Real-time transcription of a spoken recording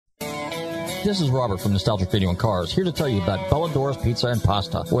This is Robert from Nostalgic Video and Cars, here to tell you about Bellador's Pizza and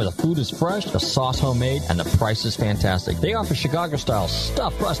Pasta, where the food is fresh, the sauce homemade, and the price is fantastic. They offer Chicago-style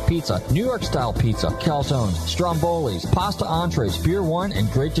stuffed crust pizza, New York-style pizza, calzones, strombolis, pasta entrees, beer wine, and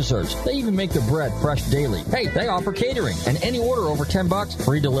great desserts. They even make their bread fresh daily. Hey, they offer catering, and any order over $10,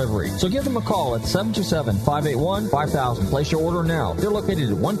 free delivery. So give them a call at 727-581-5000. Place your order now. They're located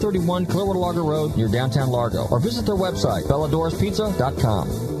at 131 Clearwater Largo Road near downtown Largo, or visit their website,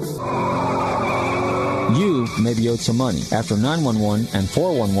 Bellador'sPizza.com. You may be owed some money. After 911 and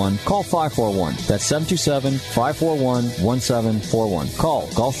 411, call 541. That's 727-541-1741. Call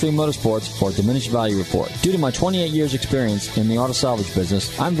Gulfstream Motorsports for a diminished value report. Due to my 28 years experience in the auto salvage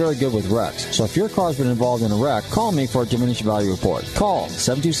business, I'm very good with wrecks. So if your car's been involved in a wreck, call me for a diminished value report. Call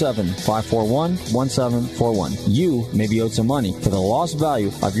 727-541-1741. You may be owed some money for the lost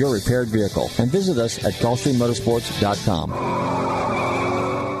value of your repaired vehicle. And visit us at GulfstreamMotorsports.com.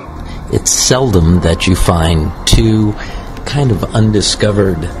 It's seldom that you find two kind of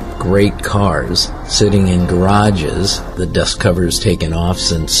undiscovered great cars sitting in garages, the dust cover's taken off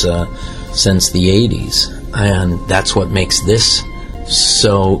since the 80s. And that's what makes this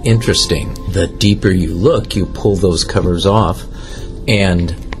so interesting. The deeper you look, you pull those covers off,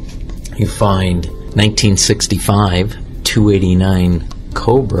 and you find 1965 289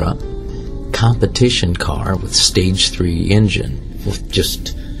 Cobra competition car with stage 3 engine with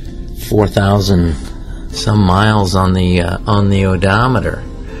just 4,000 some miles on the odometer,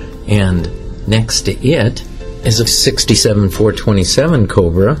 and next to it is a 67 427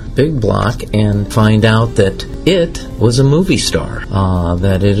 Cobra big block, and find out that it was a movie star,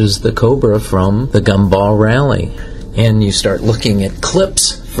 that it is the Cobra from the Gumball Rally. And you start looking at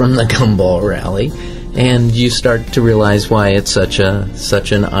clips from the Gumball Rally, and you start to realize why it's such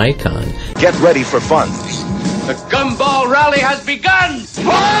an icon. Get ready for fun. The Gumball Rally has begun!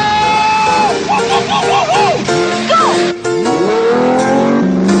 Go!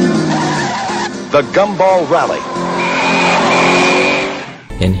 The Gumball Rally.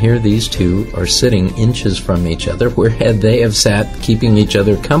 And here these two are sitting inches from each other, where they have sat keeping each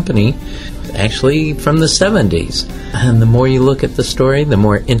other company, actually from the 70s. And the more you look at the story, the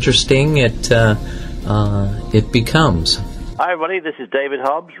more interesting it becomes. Hi everybody, this is David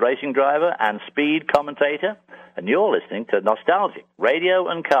Hobbs, racing driver and speed commentator, and you're listening to Nostalgic Radio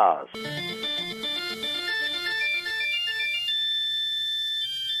and Cars.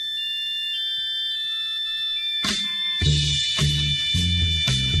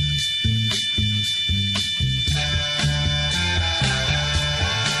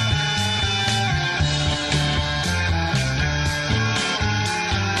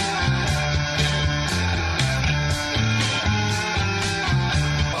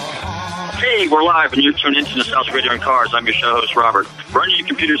 Hey, we're live, and you're tuned into Nostalgic Radio and Cars. I'm your show host, Robert. Run your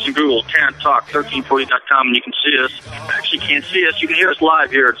computers and Google TanTalk1340.com, and you can see us. Actually, can't see us. You can hear us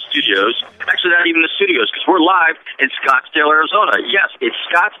live here at the studios. Actually, not even the studios, because we're live in Scottsdale, Arizona. Yes, it's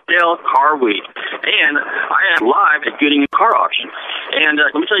Scottsdale Car Week, and I am live at Gooding Car Auction. And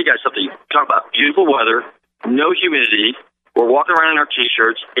let me tell you guys something. Talk about beautiful weather, no humidity. We're walking around in our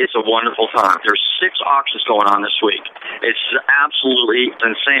T-shirts. It's a wonderful time. There's 6 auctions going on this week. It's absolutely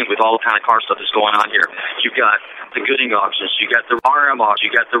insane with all the kind of car stuff that's going on here. You've got the Gooding auctions. You got the RM auctions.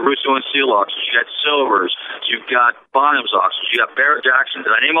 You got the Russo and Seal auctions. You got Silvers. You've got Bonham's auctions. You got Barrett Jackson.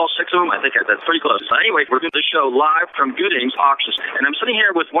 Did I name all 6 of them? I think that's pretty close. So anyway, we're doing the show live from Gooding's auctions. And I'm sitting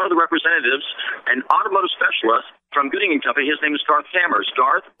here with one of the representatives, an automotive specialist from Gooding & Company. His name is Garth Cameras.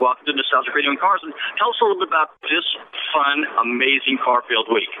 Garth, welcome to Nostalgic Radio and Cars. And tell us a little bit about this fun, amazing car-filled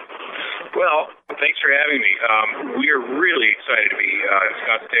week. Well, thanks for having me. We are really excited to be in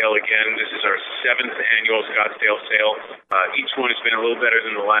Scottsdale again. This is our 7th annual Scottsdale sale. Each one has been a little better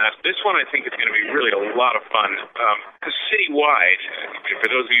than the last. This one, I think, is going to be really a lot of fun. Because citywide,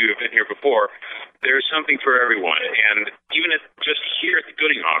 for those of you who have been here before, there's something for everyone. And even just here at the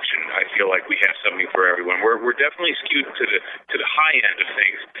Gooding auction, I feel like we have something for everyone. We're definitely skewed to the high end of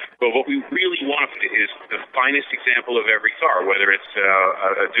things. But what we really want is the finest example of every car, whether it's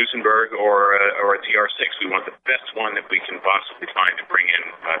a Duesenberg or a TR6. We want the best one that we can possibly find to bring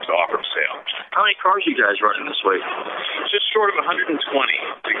in to offer for sale. How many cars are you guys running this week? Just short of 120.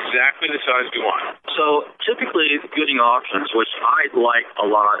 Exactly the size we want. So typically the Gooding auctions, which I like a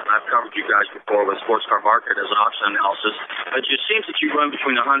lot, and I've covered you guys before with Sports Car Market as an auction analysis, but it seems that you run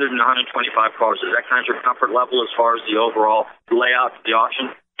between 100 and 125 cars. Is that kind of your comfort level as far as the overall layout of the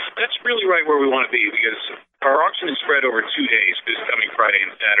auction? That's really right where we want to be, because our auction is spread over 2 days, this coming Friday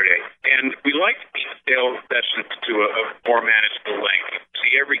and Saturday. And we like to keep the sale sessions to a more manageable length.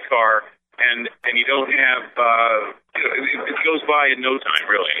 See every car and you don't have, it goes by in no time,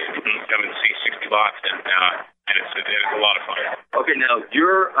 really. You come and see 60 lots, and it's a lot of fun. Okay, now,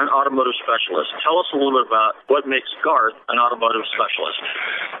 you're an automotive specialist. Tell us a little bit about what makes Garth an automotive specialist.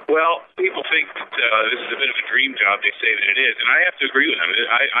 Well, people think that this is a bit of a dream job. They say that it is, and I have to agree with them.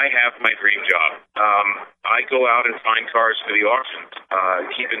 I have my dream job. I go out and find cars for the auctions,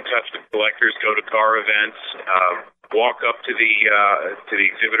 keep in touch with collectors, go to car events, walk up to the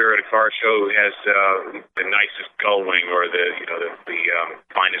exhibitor at a car show who has the nicest gullwing or the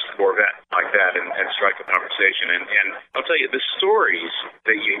finest Corvette like that, and strike a conversation. And I'll tell you, the stories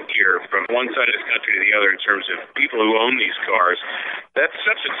that you hear from one side of this country to the other in terms of people who own these cars, that's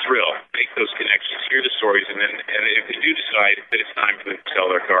such a thrill. Make those connections, hear the stories, and if they do decide that it's time for them to sell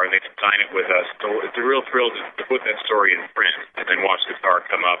their car and they can sign it with us, it's a real thrill to put that story in print and then watch the car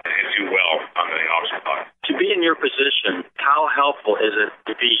come up and do well on the auction block. To be in your position, how helpful is it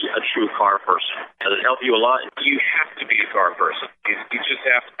to be a true car person? Does it help you a lot? You have to be a car person. You just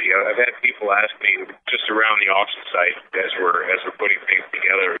have to be. I've had people ask me just around the auction site as we're putting things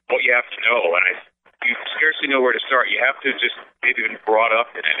together what you have to know, and you scarcely know where to start. You have to just maybe been brought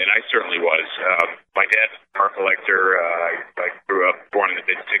up in it, and I certainly was. My dad's a car collector. I grew up born in the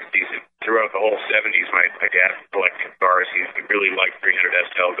mid-'60s, and throughout the whole '70s, my dad was collecting cars. He really liked 300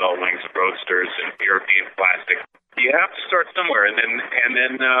 SL gullwings, roadsters, and European plastic. You have to start somewhere, and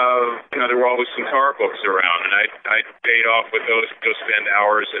then there were always some car books around, and I paid off with those, go spend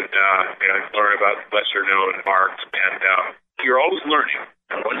hours and learn about lesser known marks, and you're always learning.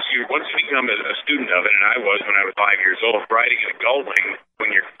 Once you become a student of it, and I was when I was 5 years old, riding in a gullwing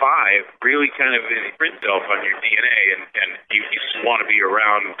when you're 5 really kind of imprints itself on your DNA, and you just want to be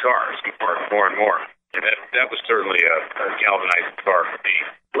around cars more and more. And that was certainly a galvanizing car for me.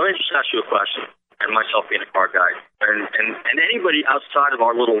 Let me just ask you a question, and myself being a car guy, and anybody outside of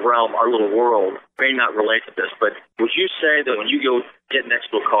our little realm, our little world, may not relate to this, but would you say that when you go get next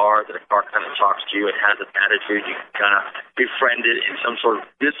to a car, that a car kind of talks to you and has an attitude, you can kind of befriend it in some sort of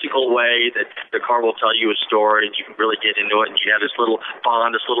mystical way, that the car will tell you a story and you can really get into it and you have this little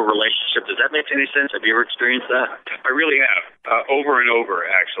bond, this little relationship? Does that make any sense? Have you ever experienced that? I really have, over and over,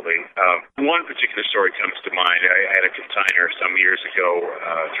 actually. One particular story comes to mind. I had a consignor some years ago,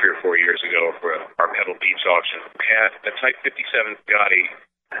 3 or 4 years ago, for our Pebble Beach auction, had a Type 57 Bugatti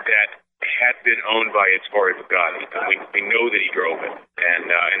that had been owned by Ettore Bugatti. We know that he drove it, and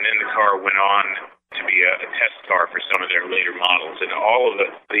then the car went on to be a test car for some of their later models, and all of the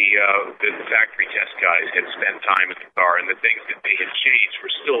factory test guys had spent time in the car, and the things that they had changed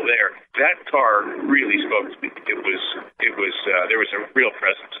were still there. That car really spoke to me. It was there was a real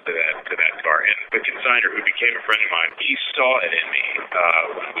presence to that car, and the consignor, who became a friend of mine, he saw it in me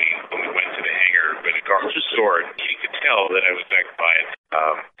when we went to the hangar where the car was stored. He could tell that I was vexed by it,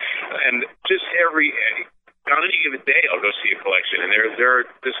 and just on any given day, I'll go see a collection, and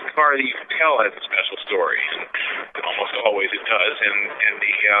this car that you can tell has a special story, and almost always it does, and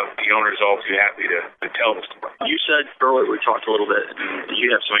the owner's all too happy to tell the story. You said earlier, we talked a little bit,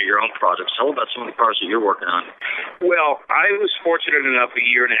 you have some of your own projects. Tell about some of the cars that you're working on. Well, I was fortunate enough a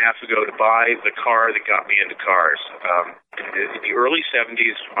year and a half ago to buy the car that got me into cars. In the early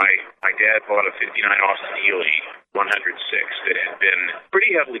 70s, my dad bought a 59 Austin Healey 106 that had been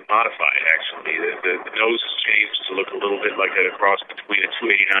pretty heavily modified, actually. The nose has changed to look a little bit like a cross between a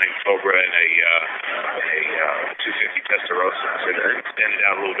 289 Cobra and a 250 Testarossa. So it extended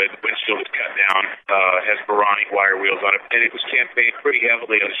out a little bit. The windshield was cut down, has Barani wire wheels on it, and it was campaigned pretty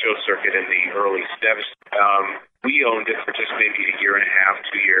heavily on the show circuit in the early 70s. We owned it for just maybe a year and a half,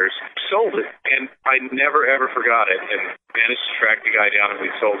 2 years, sold it, and I never, ever forgot it, and managed to track the guy down, and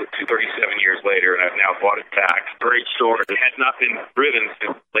we sold it 37 years later, and I've now bought it back. Great story. It had not been driven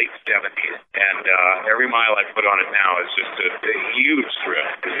since the late 70s, and every mile I put on it now is just a huge thrill,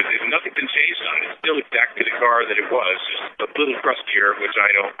 because there's nothing been changed on it. It's still exactly the car that it was, just a little crustier, which I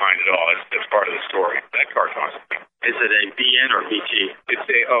don't mind at all. That's part of the story. That car cost me. Is it a BN or BT? It's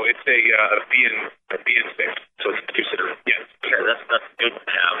a BN6. So it's considered, yes. Okay, that's good to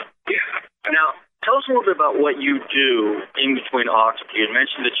have. Yeah. Now, tell us a little bit about what you do in between auctions. You had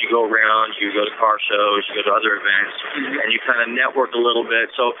mentioned that you go around, you go to car shows, you go to other events, and you kind of network a little bit.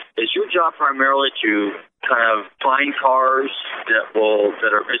 So is your job primarily to kind of find cars that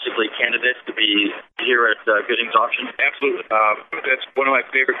are basically candidates to be here at Gooding's auction? Absolutely. That's one of my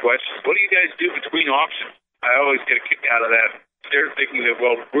favorite questions. What do you guys do between auctions? I always get a kick out of that. They're thinking that,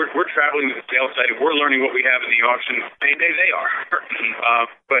 well, we're traveling to the sales site and we're learning what we have in the auction. Same day they are.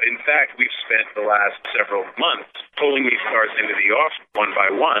 But in fact, we've spent the last several months pulling these cars into the auction one by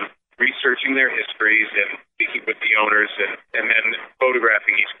one, researching their histories and speaking with the owners and then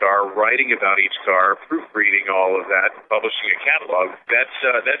photographing each car, writing about each car, proofreading all of that, publishing a catalog.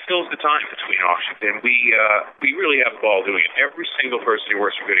 That fills the time between auctions, and we really have a ball doing it. Every single person who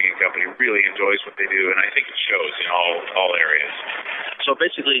works for Gooding & Company really enjoys what they do, and I think it shows in all areas. So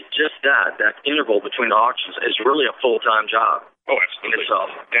basically, just that interval between auctions is really a full-time job. Oh, absolutely.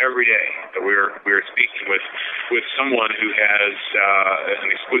 Every day we're speaking with someone who has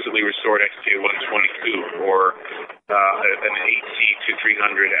an exquisitely restored XK122 or an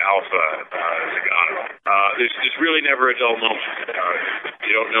 8C2300 Alpha Zagato. There's really never a dull moment.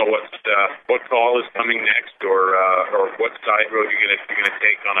 You don't know what call is coming next or what side road you're gonna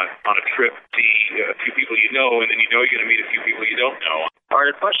take on a trip. See a few people you know, and then you know you're gonna meet a few people you don't know. All right,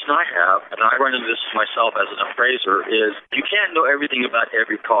 a question I have, and I run into this myself as an appraiser, is you can't know everything about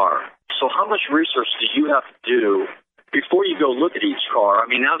every car. So how much research do you have to do before you go look at each car? I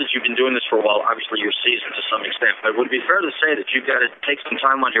mean, now that you've been doing this for a while, obviously you're seasoned to some extent, but would it be fair to say that you've got to take some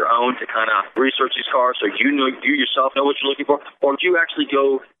time on your own to kind of research these cars so you yourself know what you're looking for? Or do you actually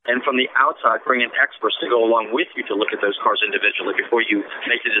go and from the outside bring in experts to go along with you to look at those cars individually before you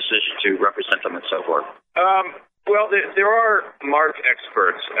make the decision to represent them and so forth? Well, there are marked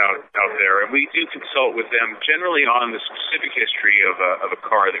experts out there, and we do consult with them generally on the specific history of a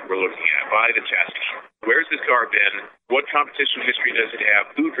car that we're looking at by the chassis. Where's this car been? What competition history does it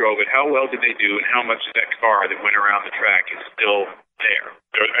have? Who drove it? How well did they do? And how much of that car that went around the track is still there?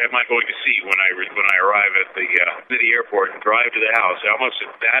 Or am I going to see when I arrive at the airport and drive to the house? How much of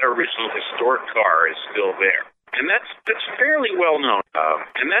that original historic car is still there? And that's fairly well known,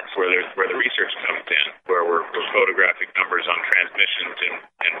 and that's where the research comes in, where we're photographing numbers on transmissions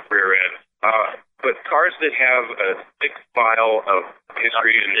and rear end. But cars that have a thick file of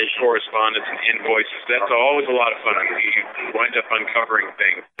history and correspondence and invoices, that's always a lot of fun. You wind up uncovering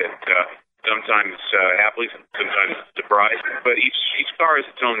things that sometimes happily, sometimes surprising. But each car is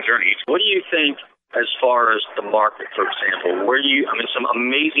its own journey. What do you think? As far as the market, for example, some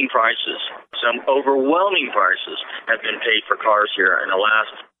amazing prices, some overwhelming prices have been paid for cars here in the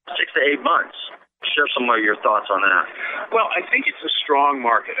last 6 to 8 months. Share some of your thoughts on that. Well, I think it's a strong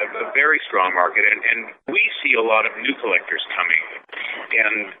market, a very strong market, and we see a lot of new collectors coming,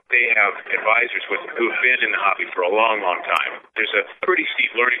 and they have advisors who have been in the hobby for a long, long time. There's a pretty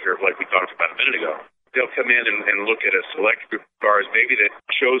steep learning curve, like we talked about a minute ago. They'll come in and look at a select group of cars, maybe they've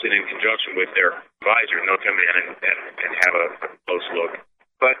chosen in conjunction with their advisor, and they'll come in and have a close look.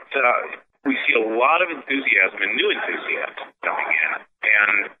 But we see a lot of enthusiasm and new enthusiasm coming in,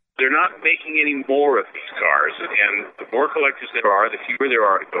 and they're not making any more of these cars. And the more collectors there are, the fewer there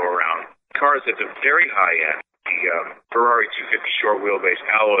are to go around. Cars at the very high end, the Ferrari 250 short wheelbase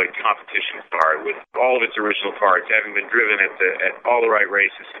alloy competition car with all of its original parts, having been driven at all the right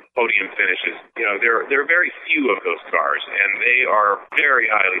races, podium finishes. You know, there are very few of those cars, and they are very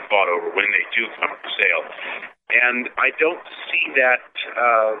highly fought over when they do come for sale. And I don't see that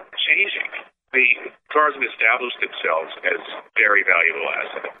changing. The cars have established themselves as very valuable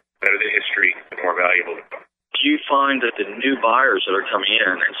assets. Better the history, the more valuable the car. Do you find that the new buyers that are coming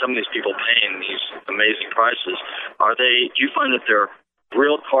in, and some of these people paying these amazing prices, do you find that they're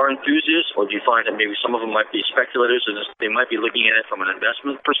real car enthusiasts, or do you find that maybe some of them might be speculators and they might be looking at it from an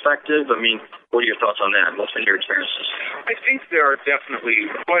investment perspective? I mean, what are your thoughts on that? What's been your experiences? I think there are definitely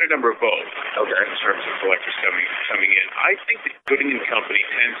quite a number of both. Okay. In terms of collectors coming in. I think that Gooding & Company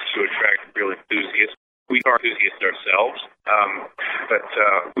tends to attract real enthusiasts. We are enthusiasts ourselves, but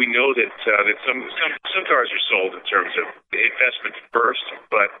we know that some cars are sold in terms of investment first,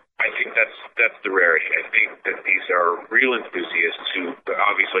 but I think that's the rarity. I think that these are real enthusiasts who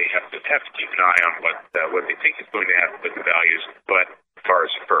obviously have to keep an eye on what they think is going to happen with the values, but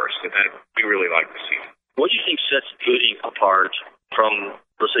cars first, and then we really like to see them. What do you think sets Gooding apart from,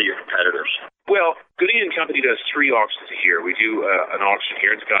 let's say, your competitors? Well, Gooding & Company does 3 auctions a year. We do an auction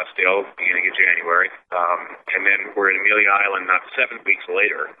here in Scottsdale beginning of January, and then we're in Amelia Island not 7 weeks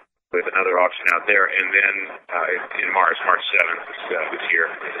later with another auction out there, and then in March 7th this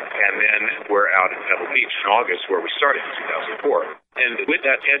year. And then we're out in Pebble Beach in August, where we started in 2004. And with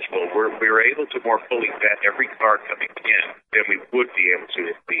that schedule, we were able to more fully vet every car coming in than we would be able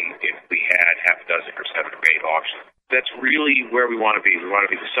to if we had half a dozen or 7 or 8 auctions. That's really where we want to be. We want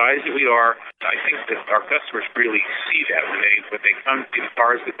to be the size that we are. I think that our customers really see that when they come to the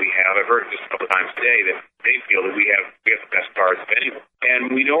cars that we have. I've heard this a couple of times today that they feel that we have the best cars of anyone.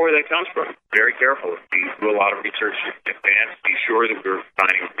 And we know where that comes from. Very careful. We do a lot of research in advance to be sure that we're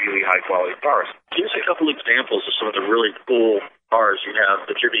finding really high-quality cars. Give us a couple examples of some of the really cool cars you have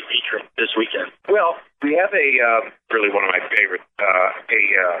that you'll be featuring this weekend? Well, we have really one of my favorites, a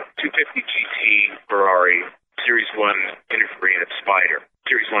 250 GT Ferrari Series 1 Intergreen Spider,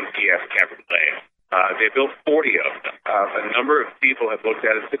 Series 1 PF Cabriolet. They built 40 of them. A number of people have looked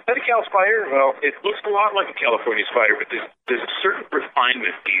at it. Is that a Cal Spider? Well, it looks a lot like a California Spider, but there's a certain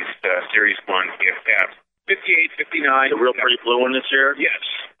refinement these Series 1 PF cabs. 58, 59. The real pretty blue one this year? Yes.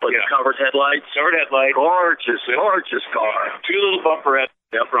 With the covered headlights? Covered headlights. Gorgeous car. Two little bumperettes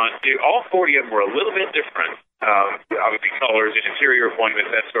up front. All 40 of them were a little bit different. Obviously colors and interior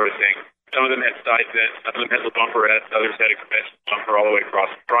appointments, that sort of thing. Some of them had side vents, some of them had the bumperettes, others had a conventional bumper all the way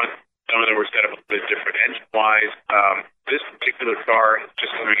across the front. Some of them were set up a bit different engine-wise. This particular car is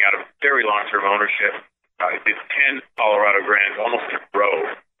just coming out of very long-term ownership. It did 10 Colorado Grands, almost in a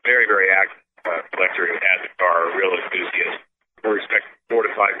row. Very, very active collector who had the car, a real enthusiast. We're expecting $4 to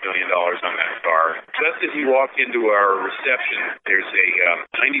 $5 million on that car. Just as you walk into our reception, there's a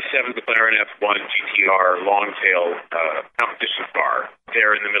 97 McLaren F1 GTR long-tail competition car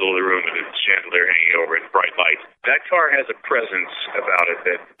there in the middle of the room with its chandelier hanging over it, bright lights. That car has a presence about it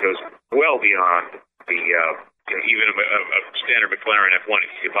that goes well beyond the even a standard McLaren F1, if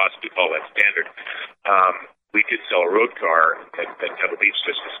you could possibly call that standard. We did sell a road car at Pebble Beach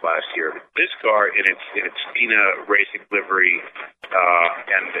just this last year. This car, in its FINA racing livery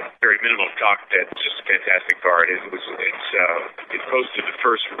and very minimal cockpit, just a fantastic car. It posted the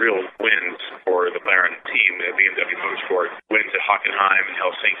first real wins for the McLaren team, the BMW Motorsport, wins at Hockenheim and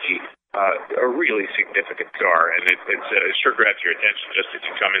Helsinki. A really significant car, and it sure grabs your attention just as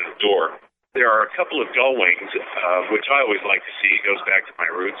you come in the door. There are a couple of gull wings, which I always like to see. It goes back to my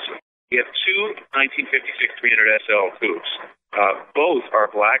roots. We have two 1956 300 SL coupes. Both are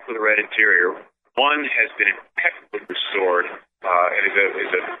black with a red interior. One has been impeccably restored and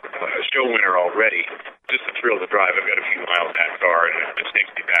is a show winner already. Just a thrill to drive. I've got a few miles in that car, and it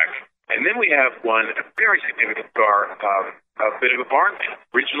takes me back. And then we have one, a very significant car, a bit of a barn paint.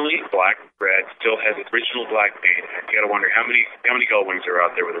 Originally black with red, still has its original black paint. You got to wonder how many gull wings are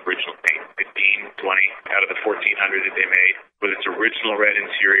out there with original paint. 15, 20 out of the 1,400 that they made. With its original red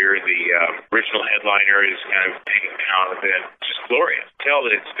interior, the original headliner is kind of hanging down a bit. Just glorious. Tell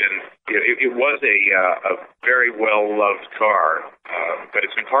that it's been, it was a very well-loved car, but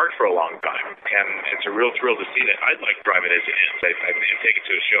it's been parked for a long time. And it's a real thrill to see that. I'd like to drive it as it is. I'd take it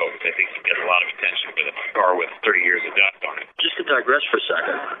to a show because I think you get a lot of attention with a car with 30 years of dust on it. Just to digress for a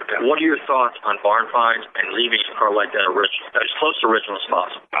second, what are your thoughts on barn finds and leaving a car like that original, as close to original as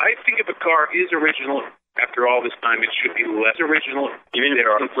possible? I think if a car is original, after all this time, it should be less original. Even if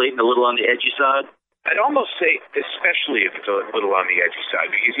it's complete and a little on the edgy side? I'd almost say, especially if it's a little on the edgy side,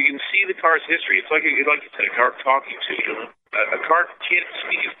 because you can see the car's history. It's like you said, a car talking to you. A car can't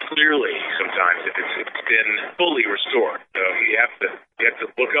speak as clearly sometimes if it's been fully restored. So you have to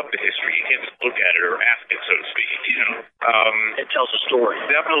look up the history. You can't just look at it or ask it, so to speak. It tells a story.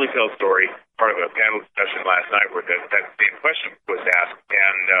 Definitely tells a story. Part of a panel discussion last night where that same question was asked,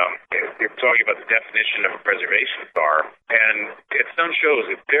 and they're talking about the definition of a preservation car. And at some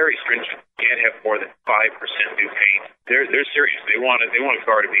shows, it's very stringent. You can't have more than 5% new paint. They're serious. They want a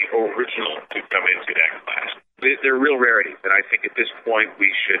car to be original to come into that class. They're real rarities, and I think at this point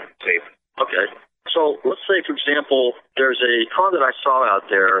we should save them. Okay. So let's say, for example, there's a car that I saw out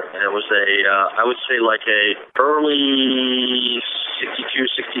there, and it was I would say like a early 62,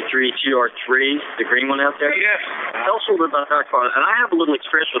 63 TR3, the green one out there. Yes. Tell us a little bit about that car. And I have a little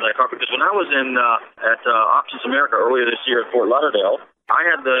experience with that car because when I was at Auctions America earlier this year at Fort Lauderdale, I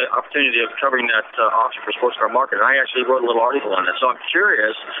had the opportunity of covering that auction for Sports Car Market, and I actually wrote a little article on it. So I'm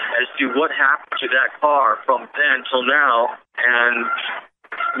curious as to what happened to that car from then till now, and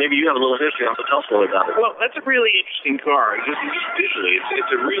maybe you have a little history on it, so tell us a little about it. Well, that's a really interesting car. Just visually,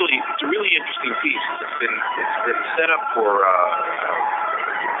 it's a really interesting piece. It's been set up for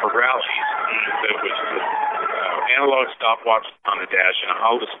rallies. It was analog stopwatch on the dash and a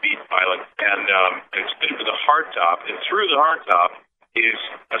high-speed pilot, and it's fitted with a hardtop. And through the hardtop is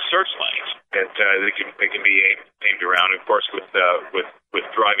a searchlight that they can be aimed around, of course, with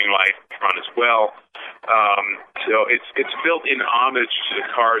driving light in front as well. So it's built in homage to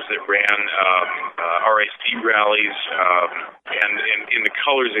the cars that ran RAC rallies and in the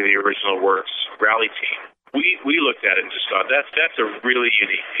colors of the original Works rally team. We looked at it and just thought that's a really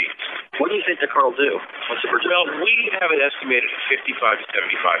unique piece. What do you think the car will do? What's the Well, we have it estimated at $55,000 to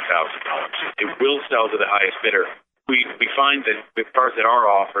 $75,000. It will sell to the highest bidder. We find that the cars that are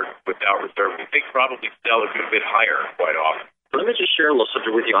offered without reserve, we think probably sell a good bit higher quite often. Let me just share a little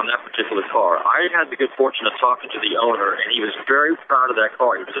subject with you on that particular car. I had the good fortune of talking to the owner, and he was very proud of that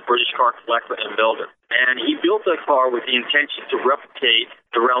car. He was a British car collector and builder. And he built that car with the intention to replicate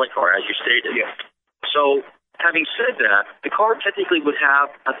the rally car, as you stated. Yes. So, having said that, the car technically would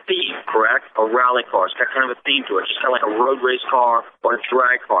have a theme, correct? A rally car. It's got kind of a theme to it, just kind of like a road race car or a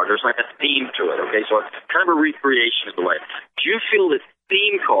drag car. There's like a theme to it, okay? So it's kind of a recreation of the way. Do you feel that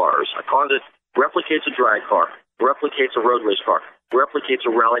theme cars, a car that replicates a drag car, replicates a road race car, replicates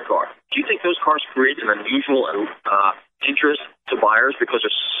a rally car, do you think those cars create an unusual interest to buyers because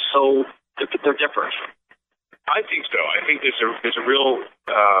they're different? I think so. I think there's a real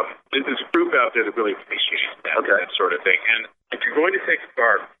there's a group out there that really appreciates that sort of thing. And if you're going to take a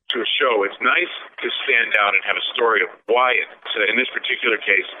car to a show, it's nice to stand out and have a story of why it's. In this particular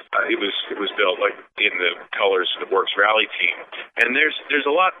case, it was built like in the colors of the Works Rally team, and there's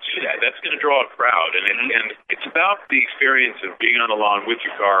a lot to that. That's going to draw a crowd, and it's about the experience of being on the lawn with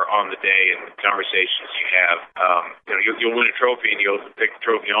your car on the day and the conversations you have. You'll win a trophy and you'll take the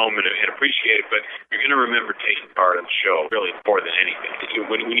trophy home and appreciate it, but you're going to remember taking part in the show really more than anything.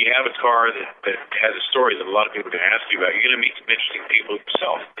 When you have a car that has a story that a lot of people are going to ask you about, you're going to meet some interesting people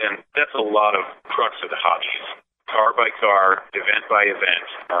yourself. And that's a lot of crux of the hobby. Car by car, event by event,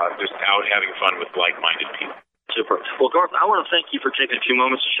 just out having fun with like-minded people. Super. Well, Garth, I want to thank you for taking a few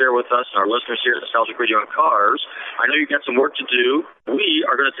moments to share with us and our listeners here at Nostalgic Radio on Cars. I know you've got some work to do. We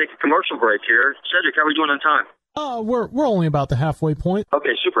are going to take a commercial break here. Cedric, how are we doing on time? We're only about the halfway point.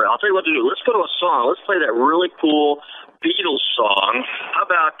 Okay, super. I'll tell you what to do. Let's go to a song. Let's play that really cool Beatles song. How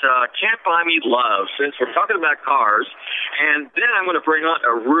about Can't Buy Me Love, since we're talking about cars. And then I'm going to bring on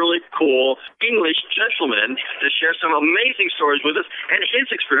a really cool English gentleman to share some amazing stories with us and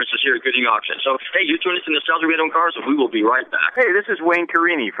his experiences here at Gooding Auction. So, hey, you tune in to Nostalgic Radio on Cars, and we will be right back. Hey, this is Wayne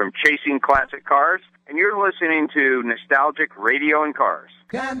Carini from Chasing Classic Cars, and you're listening to Nostalgic Radio and Cars.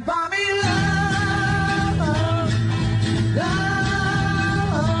 Can't buy me love, love.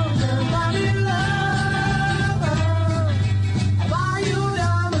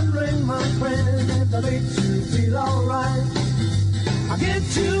 Makes you feel alright. I'll get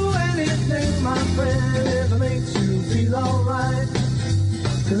you anything, my friend, if it makes you feel alright.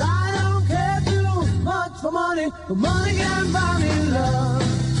 'Cause I don't care too much for money, but money can buy me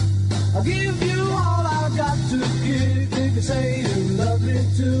love. I'll give you all I've got to give if you say you love me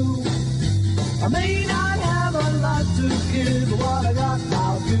too. I may not have a lot to give, but what I got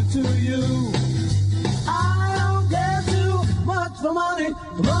I'll give to you. I don't care too much for money,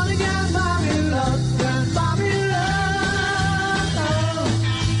 but money can buy me love. Can buy me love.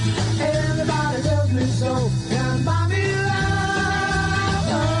 Everybody tells me so. Can buy me love.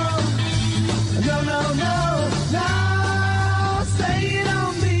 No, no, no, no. Say you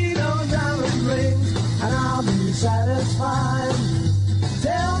don't need no diamond rings, and I'll be satisfied.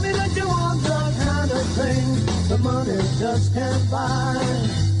 Tell me that you want the kind of thing the money just can't buy.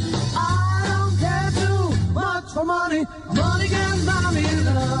 I don't care too much for money. Money can buy me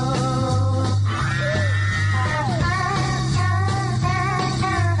love.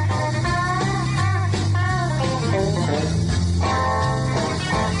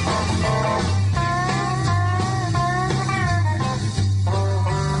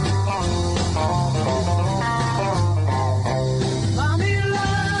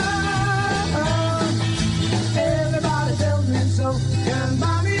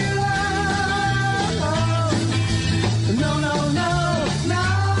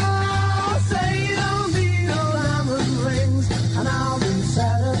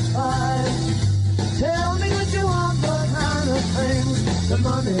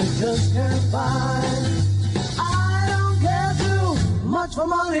 Just can't buy. I don't care too much for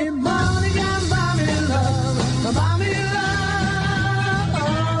money. Money can buy me love. Buy me love.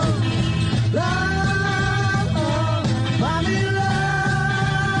 Love. Buy me love.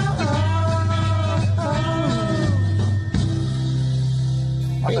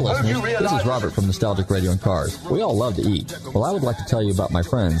 Hey listeners, this is Robert from Nostalgic Radio and Cars. We all love to eat. Well, I would like to tell you about my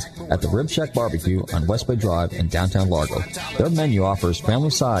friends at the Rib Shack Barbecue on West Bay Drive in downtown Largo. Their menu offers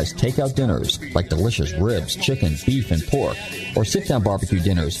family-sized takeout dinners like delicious ribs, chicken, beef, and pork, or sit-down barbecue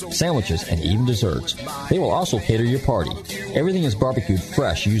dinners, sandwiches, and even desserts. They will also cater your party. Everything is barbecued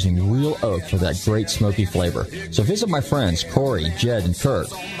fresh using real oak for that great smoky flavor. So visit my friends Corey, Jed, and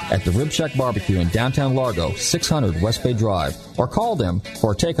Kurt at the Rib Shack Barbecue in downtown Largo, 600 West Bay Drive, or call them for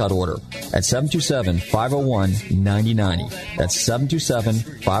for a takeout order at 727-501-9090. That's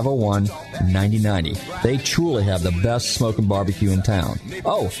 727-501-9090. They truly have the best smoking barbecue in town.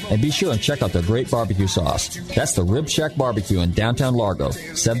 Oh, and be sure and check out their great barbecue sauce. That's the Rib Shack Barbecue in downtown Largo,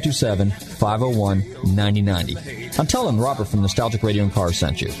 727-501-9090. I'm telling Robert from Nostalgic Radio and Cars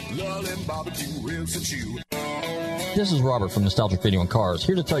sent you. This is Robert from Nostalgic Video and Cars,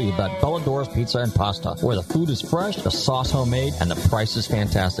 here to tell you about Bellador's Pizza and Pasta, where the food is fresh, the sauce homemade, and the price is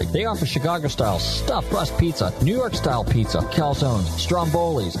fantastic. They offer Chicago-style stuffed crust pizza, New York-style pizza, calzones,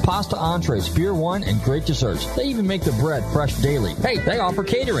 strombolis, pasta entrees, beer wine, and great desserts. They even make the bread fresh daily. Hey, they offer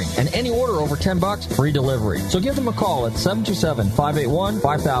catering, and any order over $10, free delivery. So give them a call at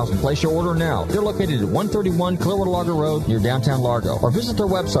 727-581-5000. Place your order now. They're located at 131 Clearwater Largo Road near downtown Largo, or visit their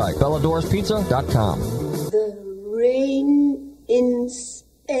website, Bellador'sPizza.com. Rain in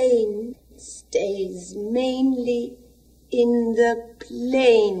Spain stays mainly in the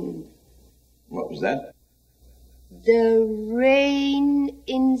plain. What was that? The rain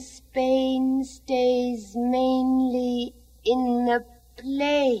in Spain stays mainly in the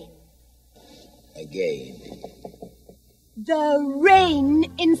plain. Again. The rain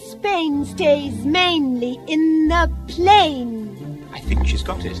in Spain stays mainly in the plain. I think she's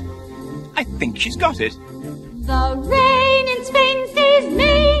got it. I think she's got it. The rain in Spain stays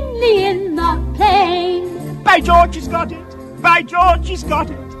mainly in the plain. By George, she's got it. By George, she's got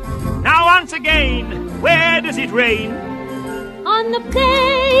it. Now once again, where does it rain? On the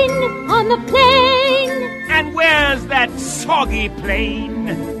plain, on the plain. And where's that soggy plain?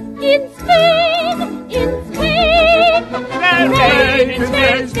 In Spain, in Spain. The rain in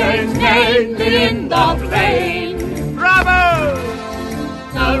Spain stays mainly in the plain. Bravo!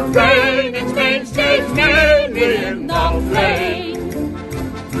 The rain in Spain stays mainly in the plain.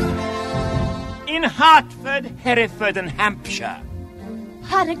 In Hartford, Hereford, and Hampshire,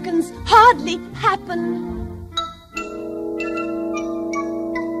 hurricanes hardly happen.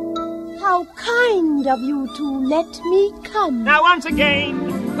 How kind of you to let me come. Now once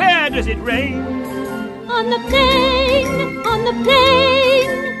again, where does it rain? On the plain, on the plain.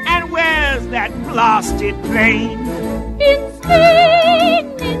 And where's that blasted plain? In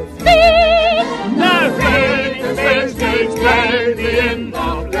Spain, in Spain. The rain in Spain stays mainly in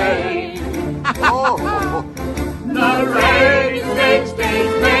the plain. The rain in Spain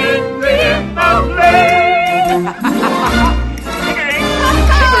stays mainly in the plain.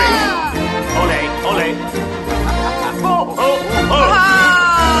 Ole, ole. Oh, oh, oh.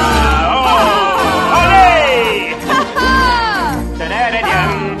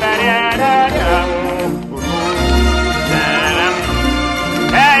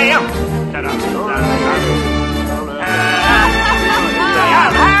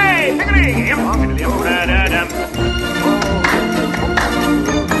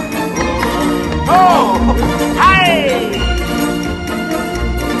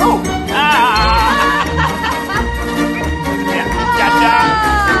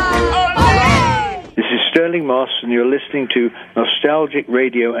 Sterling Moss, and you're listening to Nostalgic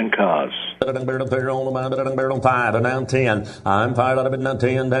Radio and Cars. I'm fired out of it,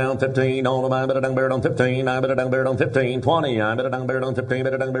 10 down 15, on my bit on 15, I bet on 15, 20, I bet on 15,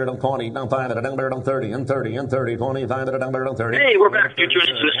 bet on 20, down 5, on 30, and 30, and 30, 25, on 30. Hey, we're back. You're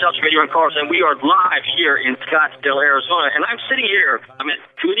tuning into Nostalgic Radio and Cars, and we are live here in Scottsdale, Arizona. And I'm sitting here, I'm at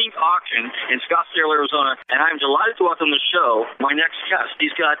Gooding Auction in Scottsdale, Arizona, and I'm delighted to welcome to the show my next guest.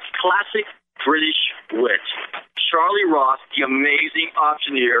 He's got classic British wit. Charlie Ross, the amazing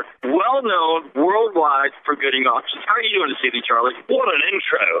auctioneer, well known worldwide for Gooding Auctions. How are you doing this evening, Charlie? What an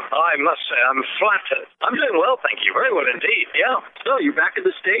intro. I must say, I'm flattered. I'm doing well, thank you. Very well indeed, yeah. So, you're back in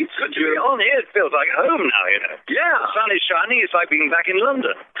the States? Good to be on here. It feels like home now, you know. Yeah. The sun is shining. It's like being back in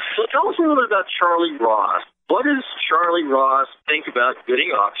London. So tell us a little bit about Charlie Ross. What does Charlie Ross think about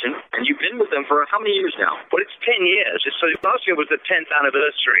Gooding Auction? And you've been with them for how many years now? Well, it's 10 years. So last year was the 10th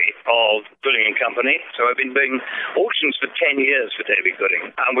anniversary of Gooding & Company. So I've been doing auctions for 10 years for David Gooding.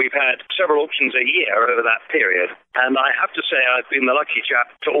 And we've had several auctions a year over that period. And I have to say I've been the lucky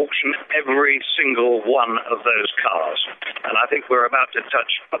chap to auction every single one of those cars. And I think we're about to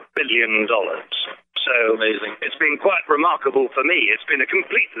touch $1 billion. So amazing. It's been quite remarkable for me. It's been a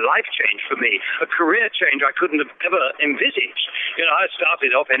complete life change for me, a career change I couldn't have ever envisaged. You know, I started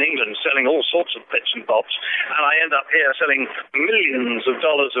off in England selling all sorts of bits and bobs, and I end up here selling millions of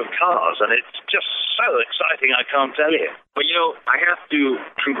dollars of cars, and it's just so exciting, I can't tell you. But, you know, I have to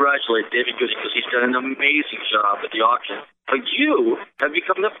congratulate David Gooding because he's done an amazing job at the auction. But you have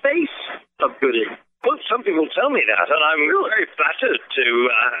become the face of Gooding. Well, some people tell me that, and I'm very flattered to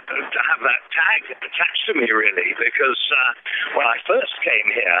have that tag attached to me, really, because when I first came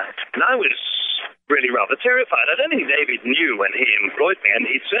here, and I was really rather terrified. I don't think David knew when he employed me, and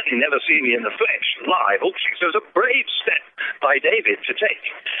he'd certainly never seen me in the flesh, live, auctioning. So it was a brave step by David to take,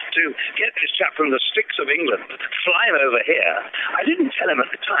 to get this chap from the sticks of England, flying over here. I didn't tell him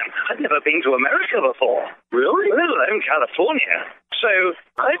at the time. I'd never been to America before. Really? Let alone California. So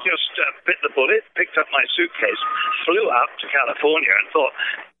I just bit the bullet, picked up my suitcase, flew out to California and thought,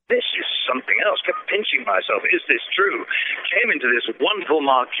 this is something else. Kept pinching myself. Is this true? Came into this wonderful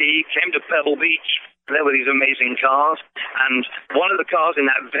marquee, came to Pebble Beach. There were these amazing cars. And one of the cars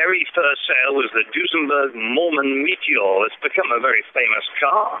in that very first sale was the Duesenberg Mormon Meteor. It's become a very famous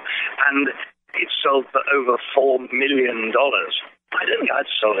car. And it sold for over $4 million. I don't think I'd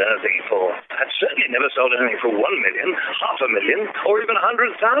sold anything for. I'd certainly never sold anything for $1 million, $500,000, or even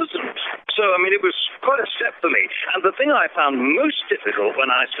 100,000. So, I mean, it was quite a step for me. And the thing I found most difficult when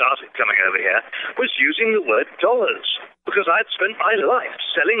I started coming over here was using the word dollars, because I'd spent my life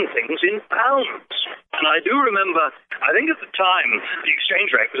selling things in pounds. And I do remember, I think at the time, the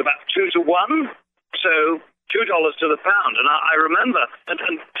exchange rate was about 2 to 1. So $2 to the pound. And I remember,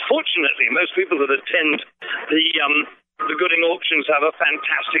 and fortunately, most people that attend the Gooding auctions have a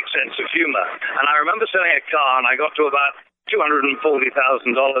fantastic sense of humor. And I remember selling a car, and I got to about $240,000,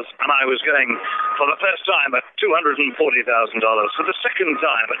 and I was going for the first time at $240,000, for the second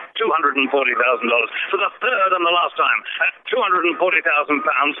time at $240,000, for the third and the last time at £240,000.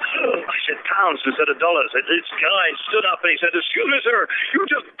 I said pounds instead of dollars. This guy stood up and he said, "Excuse me, sir, you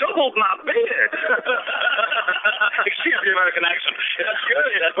just doubled my bid." Excuse the American accent.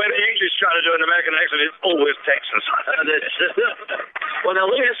 When the English try to do an American accent, it's always Texas. Well, now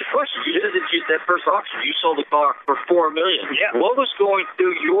let me ask you a question. You did that first auction. You sold the car for $4 million. Yeah. What was going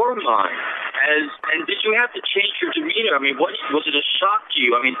through your mind? And did you have to change your demeanor? I mean, was it a shock to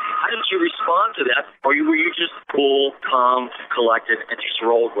you? I mean, how did you respond to that? Or were you just cool, calm, collected, and just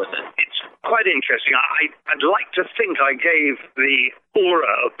rolled with it? It's quite interesting. I'd like to think I gave the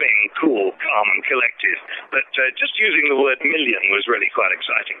aura of being cool, calm, and collected, but just using the word million was really quite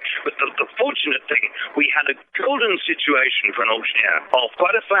exciting. But the fortunate thing, we had a golden situation for an auctioneer of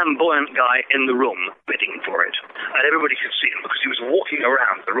quite a flamboyant guy in the room bidding for it. And everybody could see him because he was walking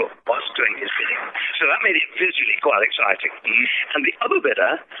around the room whilst doing his bidding. So that made it visually quite exciting. And the other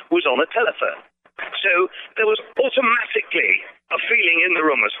bidder was on a telephone. So there was automatically a feeling in the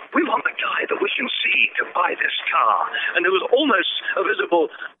room as, we want the guy that we can see to buy this car. And there was almost a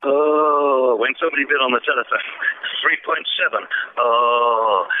visible, when somebody bid on the telephone, 3.7,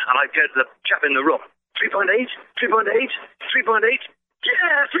 and I get the chap in the room, 3.8, 3.8, 3.8,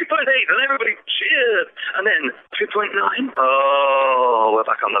 yeah, 3.8, and everybody cheered. And then 3.9, we're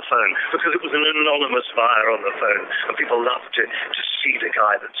back on the phone, because it was an anonymous buyer on the phone, and people love to see the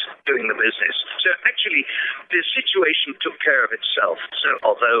guy that's doing the business. So actually, the situation took care of itself. So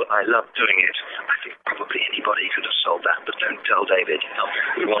although I love doing it, I think probably anybody could have sold that, but don't tell David. No,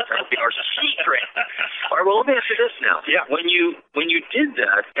 we want that to be our secret. All right, well, let me ask you this now. Yeah. When you did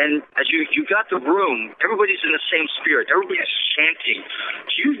that, and as you got the room, everybody's in the same spirit. Everybody's chanting.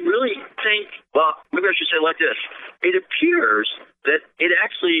 Do you really think, well, maybe I should say it like this, it appears that it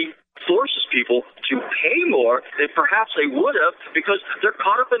actually forces people to pay more than perhaps they would have because they're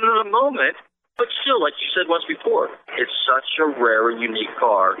caught up in the moment. But still, like you said once before, it's such a rare and unique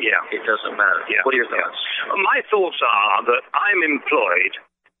car. Yeah. It doesn't matter. Yeah. What are your thoughts? My thoughts are that I'm employed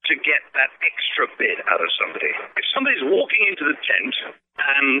to get that extra bid out of somebody. If somebody's walking into the tent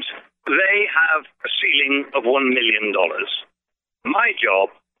and they have a ceiling of $1 million, my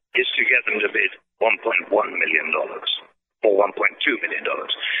job is to get them to bid $1.1 million or $1.2 million.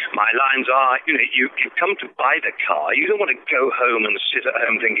 My lines are, you come to buy the car. You don't want to go home and sit at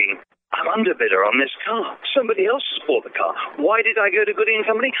home thinking, I'm underbidder on this car. Somebody else has bought the car. Why did I go to Gooding &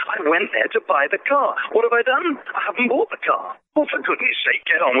 Company? I went there to buy the car. What have I done? I haven't bought the car. Well, for goodness sake,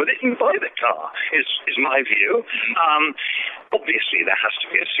 get on with it and buy the car, is my view. Obviously, there has to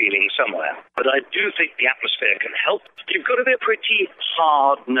be a ceiling somewhere. But I do think the atmosphere can help. You've got to be a pretty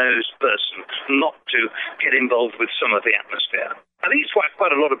hard-nosed person not to get involved with some of the atmosphere. I think it's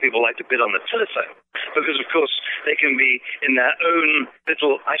quite a lot of people like to bid on the telephone because, of course, they can be in their own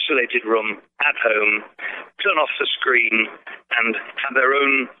little isolated room at home, turn off the screen, and have their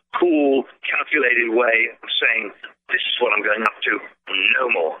own cool, calculated way of saying, this is what I'm going up to. No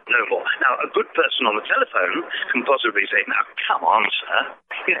more, no more. Now, a good person on the telephone can possibly say, now, come on,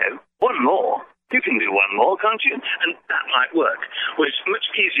 sir. One more. You can do one more, can't you? And that might work. Well, it's much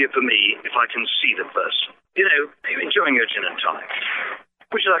easier for me if I can see the person. You're enjoying your gin and tonic.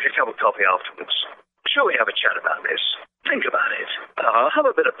 Would you like a cup of coffee afterwards? shall we have a chat about this? Think about it. Have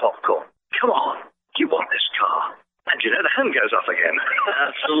a bit of popcorn. Come on. You want this car. And you know, the hand goes off again.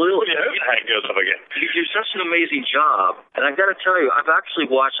 Absolutely. You know, the hand goes off again. You do such an amazing job. And I've got to tell you, I've actually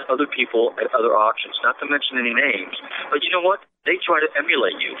watched other people at other auctions, not to mention any names. But you know what? They try to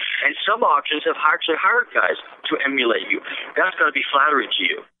emulate you. And some auctions have actually hired guys to emulate you. That's got to be flattering to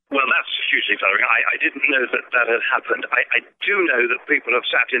you. Well, that's hugely flattering. I didn't know that had happened. I do know that people have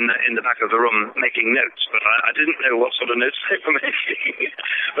sat in the back of the room making notes, but I didn't know what sort of notes they were making.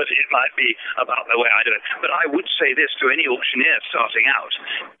 But it might be about the way I do it. But I would say this to any auctioneer starting out: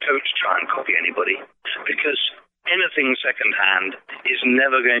 don't try and copy anybody, because anything second-hand is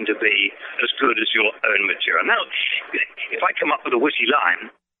never going to be as good as your own material. Now, if I come up with a witty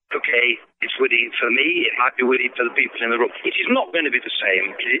line, okay, it's witty for me, it might be witty for the people in the room. It is not going to be the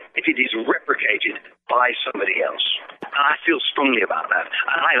same if it is replicated by somebody else. And I feel strongly about that.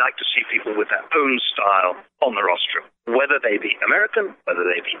 And I like to see people with their own style on the rostrum, whether they be American, whether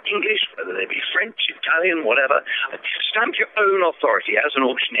they be English, whether they be French, Italian, whatever. Stamp your own authority as an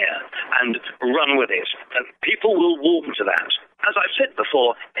auctioneer and run with it. And people will warm to that. As I've said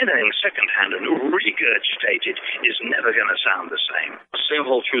before, anything second-hand and regurgitated is never going to sound the same. Same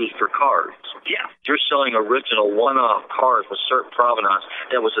holds true for cars. Yeah. You're selling original one-off cars with certain provenance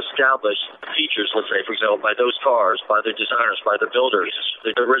that was established features, let's say, for example, by those cars, by the designers, by the builders.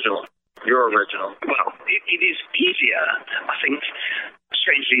 The original. You're original. Well, it is easier, I think,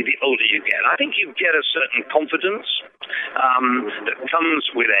 strangely, the older you get. I think you get a certain confidence that comes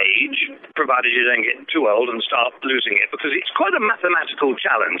with age, provided you don't get too old and start losing it, because it's quite a mathematical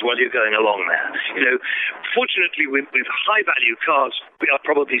challenge while you're going along there. You know, fortunately, with high-value cars, we are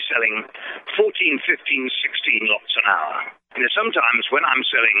probably selling 14, 15, 16 lots an hour. You know, sometimes when I'm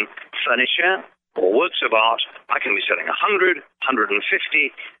selling furniture or works of art, I can be selling 100, 150,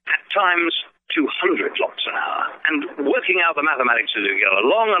 at times 200 lots an hour. And working out the mathematics as you go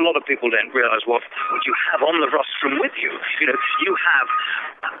along, a lot of people don't realize what you have on the rostrum with you. You know, you have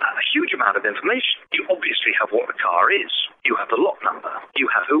a huge amount of information. You obviously have what the car is. You have the lot number.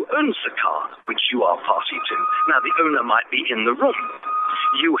 You have who owns the car, which you are party to. Now, the owner might be in the room.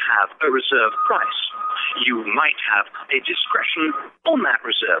 You have a reserve price. You might have a discretion on that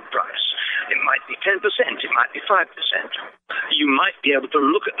reserve price. It might be 10%, it might be 5%. You might be able to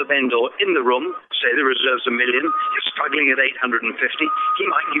look at the vendor in the room, say the reserve's $1 million, you're struggling at 850, he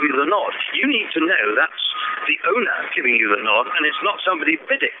might give you the nod. You need to know that's the owner giving you the nod, and it's not somebody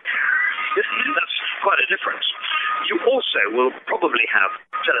bidding. That's quite a difference. You also will probably have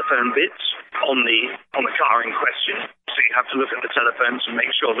telephone bids on the car in question. So you have to look at the telephones and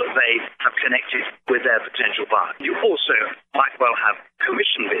make sure that they have connected with their potential buyer. You also might well have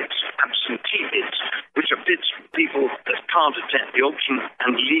commission bids, absentee bids, which are bids from people that can't attend the auction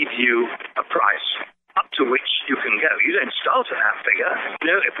and leave you a price up to which you can go. You don't start at that figure. You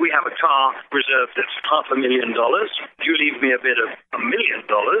know, if we have a car reserved that's $500,000, you leave me a bid of $1 million.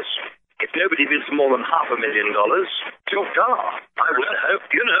 If nobody bids more than $500,000, it's your car. I would hope,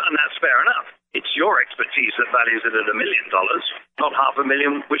 you know, and that's fair enough. It's your expertise that values it at $1 million, not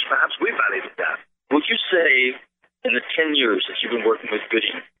 $500,000, which perhaps we valued it at. Would you say, in the 10 years that you've been working with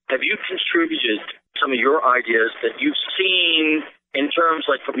bidding, have you contributed some of your ideas that you've seen in terms,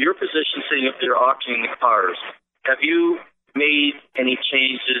 like from your position sitting up there auctioning the cars, have you made any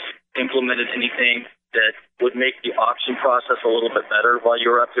changes, implemented anything that would make the auction process a little bit better while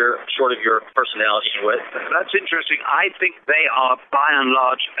you're up there, short of your personality and wit? That's interesting. I think they are, by and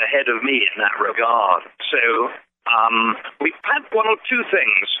large, ahead of me in that regard. So we've had one or two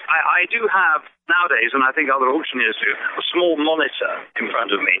things. I do have, nowadays, and I think other auctioneers do, a small monitor in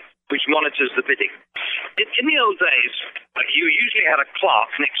front of me, which monitors the bidding. In the old days, you usually had a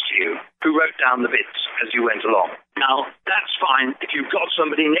clerk next to you who wrote down the bids as you went along. Now, that's fine if you've got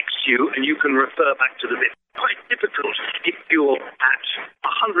somebody next to you and you can refer back to the bid. Quite difficult if you're at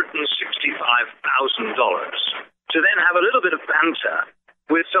 $165,000 to then have a little bit of banter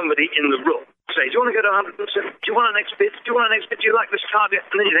with somebody in the room. Say, do you want to go to 107? Do you want a next bid? Do you want a next bid? Do you like this card? And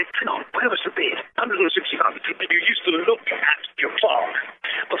then you think, hang on, where was the bid? 165. You used to look at your clerk.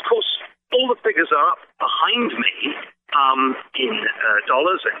 Of course, all the figures are up behind me in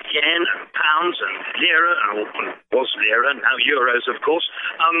dollars and yen and pounds and lira, and was lira, now euros, of course.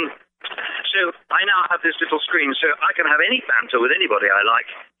 So I now have this little screen, so I can have any banter with anybody I like,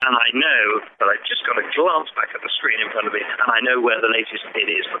 and I know that I've just got to glance back at the screen in front of me, and I know where the latest bid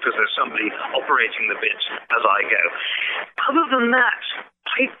is, because there's somebody operating the bids as I go. Other than that,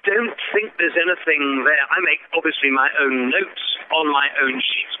 I don't think there's anything there. I make, obviously, my own notes on my own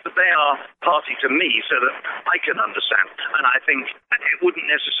sheets, but they are party to me so that I can understand. And I think it wouldn't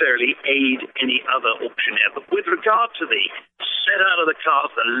necessarily aid any other auctioneer. But with regard to the set-out of the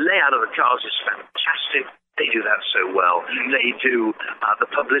cars, the layout of the cars is fantastic. They do that so well. They do the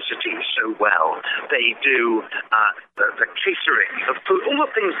publicity so well. They do the catering, the food, all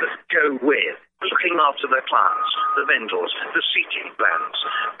the things that go with looking after their clients, the vendors, the seating plans.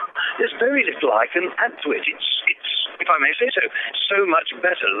 There's very little I can add to it. It's if I may say so much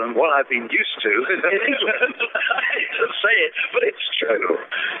better than what I've been used to in England. I hate to say it, but it's true.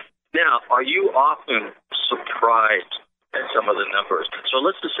 Now, are you often surprised at some of the numbers? So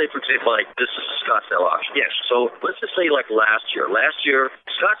let's just say, for example, like this is a Scottsdale auction. Yes. So let's just say like last year. Last year,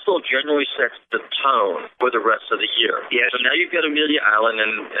 Scottsdale generally sets the tone for the rest of the year. Yes. So now you've got Amelia Island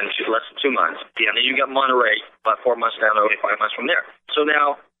and she's less than 2 months. Yeah. And then you've got Monterey about 4 months down the road, 5 months from there. So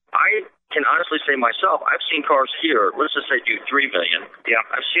now I can honestly say myself, I've seen cars here, let's just say do $3 million. Yeah.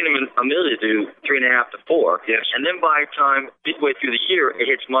 I've seen them in Amelia do 3.5 to 4. Yes. And then by the time midway through the year,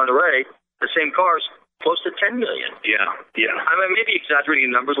 it hits Monterey, the same cars close to $10 million. Yeah. I mean, maybe exaggerating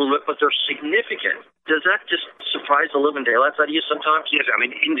the numbers a little bit, but they're significant. Does that just surprise the living daylights out of you sometimes? Yes, I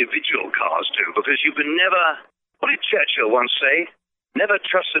mean, individual cars do, because you can never, what did Churchill once say? Never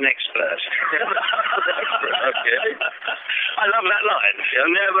trust an expert. Okay. I love that line.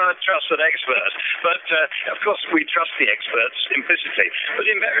 Never trust an expert. But, of course, we trust the experts implicitly. But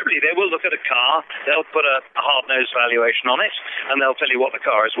invariably, they will look at a car, they'll put a hard-nosed valuation on it, and they'll tell you what the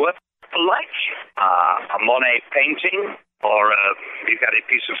car is worth. Like a Monet painting, or a Bugatti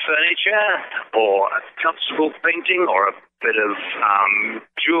piece of furniture, or a Constable painting, or a bit of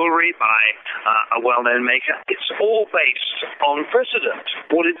jewelry by a well-known maker. It's all based on precedent.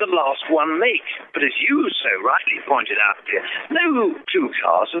 What did the last one make? But as you so rightly pointed out here, no two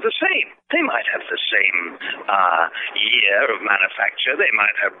cars are the same. They might have the same year of manufacture. They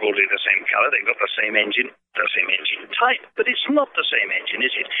might have broadly the same color. They've got the same engine type. But it's not the same engine,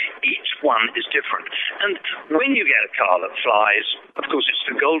 is it? Each one is different. And when you get a car that flies, of course, it's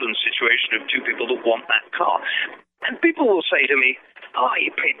the golden situation of two people that want that car. And people will say to me,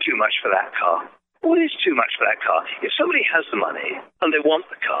 you paid too much for that car. What is too much for that car? If somebody has the money and they want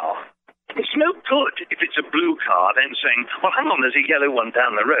the car, it's no good if it's a blue car then saying, well, hang on, there's a yellow one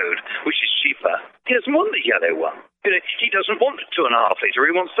down the road, which is cheaper. He doesn't want the yellow one. He doesn't want the 2.5 litre.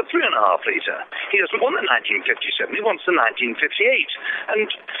 He wants the 3.5 litre. He doesn't want the 1957. He wants the 1958. And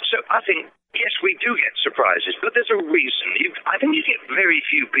so I think, yes, we do get surprises, but there's a reason. I think you get very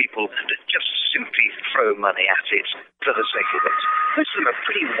few people that just simply throw money at it for the sake of it. Most of them are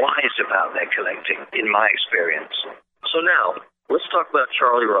pretty wise about their collecting, in my experience. So now, let's talk about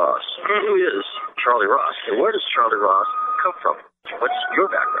Charlie Ross. Who is Charlie Ross? And where does Charlie Ross come from? What's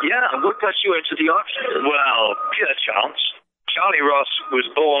your background? Yeah. And what got you into the auction? Well, pure chance. Charlie Ross was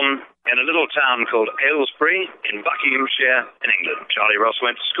born in a little town called Aylesbury in Buckinghamshire in England. Charlie Ross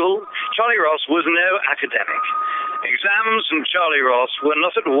went to school. Charlie Ross was no academic. Exams and Charlie Ross were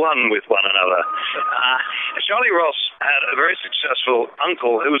not at one with one another. Charlie Ross had a very successful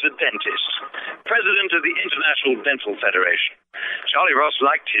uncle who was a dentist, president of the International Dental Federation. Charlie Ross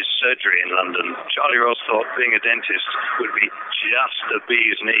liked his surgery in London. Charlie Ross thought being a dentist would be just the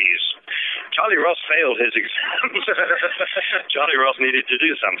bee's knees. Charlie Ross failed his exams. Charlie Ross needed to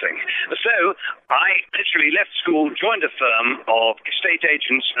do something. So I literally left school, joined a firm of estate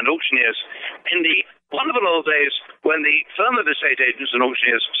agents and auctioneers in the wonderful old days when the firm of estate agents and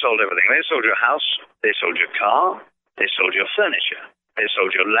auctioneers sold everything. They sold your house, they sold your car, they sold your furniture, they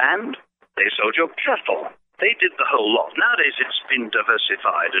sold your land, they sold your cattle. They did the whole lot. Nowadays it's been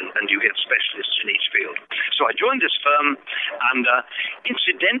diversified and you get specialists in each field. So I joined this firm and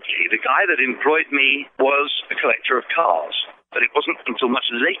incidentally the guy that employed me was a collector of cars. But it wasn't until much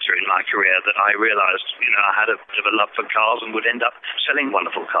later in my career that I realized, I had a bit of a love for cars and would end up selling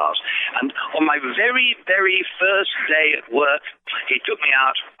wonderful cars. And on my very, very first day at work, he took me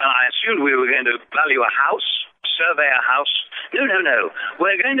out and I assumed we were going to value a house, survey a house. No.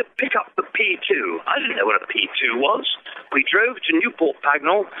 We're going to pick up the P2. I didn't know what a P2 was. We drove to Newport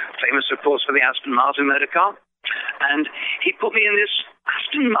Pagnell, famous, of course, for the Aston Martin motor car. And he put me in this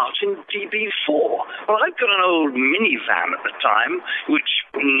Aston Martin DB4. Well, I'd got an old minivan at the time, which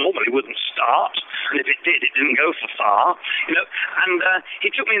normally wouldn't start, and if it did, it didn't go for far, and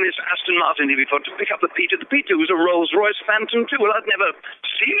he took me in this Aston Martin DB4 to pick up the P2. The P2 was a Rolls-Royce Phantom 2. Well, I'd never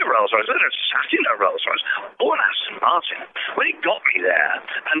seen a Rolls-Royce. I'd never sat in a Rolls-Royce or an Aston Martin. When he got me there,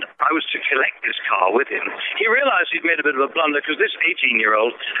 and I was to collect this car with him. He realized he'd made a bit of a blunder because this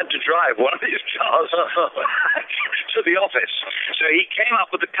 18-year-old had to drive one of these cars back to the office. So he came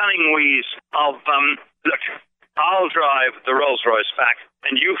up with the cunning wheeze of, look, I'll drive the Rolls-Royce back,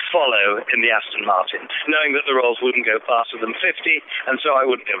 and you follow in the Aston Martin, knowing that the Rolls wouldn't go faster than 50, and so I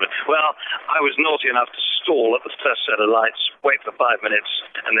wouldn't be able to. Well, I was naughty enough to stall at the first set of lights, wait for 5 minutes,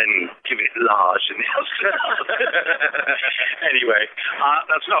 and then give it large in the Aston Martin. Anyway,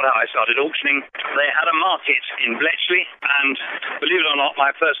 that's not how I started auctioning. They had a market in Bletchley, and believe it or not,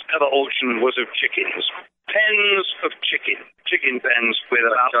 my first ever auction was of chickens. Pens of chicken pens with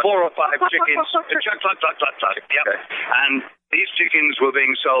about 4 or 5 chickens. Yep. And these chickens were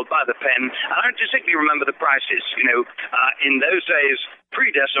being sold by the pen. And I distinctly remember the prices. You know, in those days,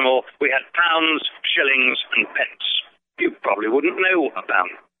 pre-decimal, we had pounds, shillings, and pence. You probably wouldn't know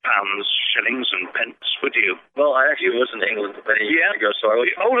about pounds, shillings, and pence, would you? Well, I actually was in England many years ago, so I was...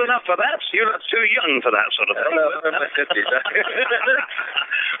 You're old enough for that? You're not too young for that sort of thing. No, I'm in my 50s.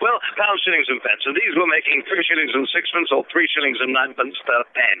 Well, pounds, shillings, and pence. And these were making 3 shillings and 6pence or 3 shillings and 9pence per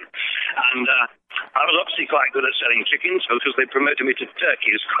pen. And I was obviously quite good at selling chickens because they promoted me to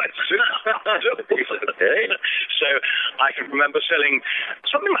turkeys quite soon. So I can remember selling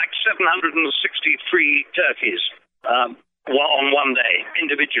something like 763 turkeys on one day,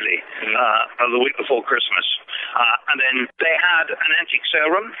 individually, the week before Christmas. And then they had an antique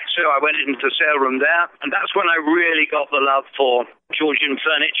sale room, so I went into the sale room there, and that's when I really got the love for Georgian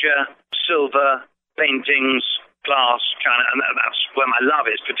furniture, silver, paintings, glass, china, and that's where my love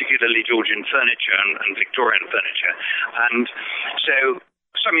is, particularly Georgian furniture and Victorian furniture. And so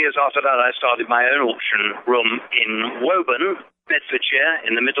some years after that, I started my own auction room in Woburn, Bedfordshire,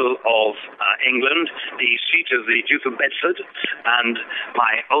 in the middle of England, the seat of the Duke of Bedford, and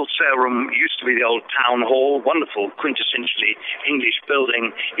my old sale room used to be the old town hall, wonderful, quintessentially English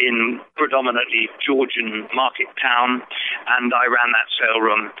building in predominantly Georgian market town, and I ran that sale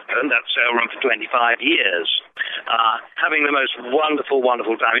room for 25 years, having the most wonderful,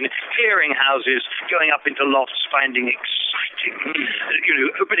 wonderful time. Clearing houses, going up into lofts, finding exciting,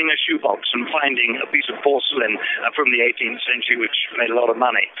 opening a shoebox and finding a piece of porcelain from the 18th century, which made a lot of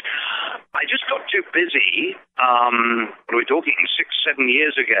money. I just got too busy, what are we talking, 6-7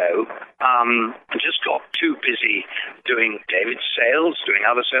 years ago, I just got too busy doing David's sales, doing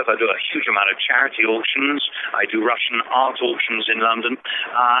other sales. I do a huge amount of charity auctions. I do Russian art auctions in London,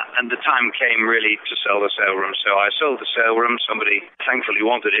 and the time came really to sell the sale room. So I sold the sale room. Somebody thankfully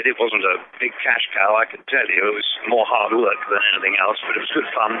wanted it. It wasn't a big cash cow, I can tell you. It was more hard work than anything else, but it was good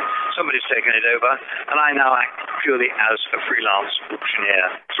fun. Somebody's taken it over, and I now act purely as a freelance auctioneer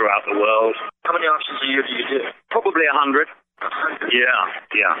throughout the world. How many auctions a year do you do? Probably 100. 100?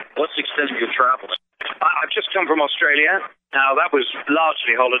 Yeah. What's the extent of your travel? I've just come from Australia. Now, that was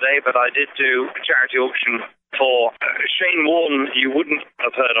largely holiday, but I did do a charity auction for Shane Warne. You wouldn't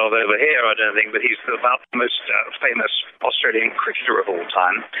have heard of over here, I don't think, but he's about the most famous Australian cricketer of all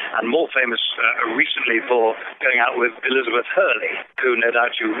time, and more famous recently for going out with Elizabeth Hurley, who no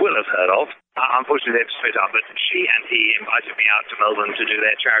doubt you will have heard of. Unfortunately, they've split up, but she and he invited me out to Melbourne to do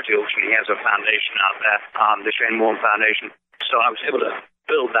their charity auction. He has a foundation out there, the Shane Warne Foundation. So I was able to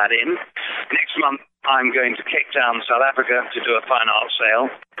build that in. Next month, I'm going to Cape Town, South Africa, to do a fine art sale,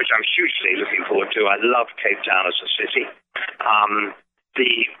 which I'm hugely looking forward to. I love Cape Town as a city.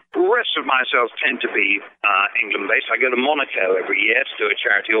 The rest of my sales tend to be England-based. I go to Monaco every year to do a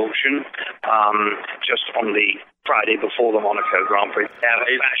charity auction, just on the Friday before the Monaco Grand Prix. They have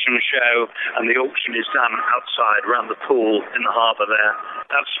a fashion show, and the auction is done outside, around the pool in the harbour there.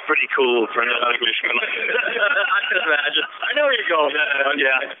 That's pretty cool for an Englishman. I can imagine. I know where you're going.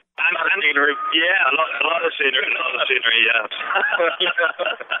 Yeah. And scenery. Yeah, a lot of scenery. Yeah.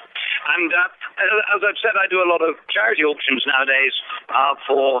 And as I've said, I do a lot of charity auctions nowadays.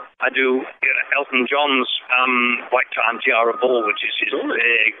 I do Elton John's White Time Tiara Ball, which is his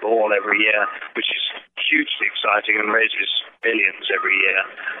big ball every year, which is hugely exciting and raises billions every year.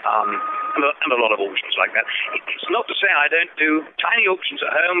 And a lot of auctions like that. It's not to say I don't do tiny auctions at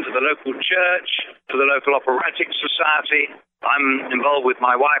home for the local church, for the local operatic society. I'm involved with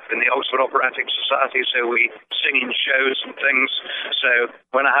my wife in the Oxford Operatic Society, so we sing in shows and things. So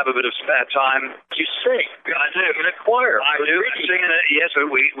when I have a bit of spare time... You sing? I do. In a choir? I do. Yes,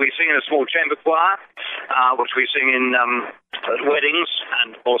 we sing in a small chamber choir, which we sing in at weddings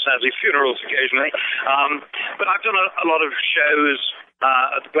and, or sadly, funerals occasionally. But I've done a lot of shows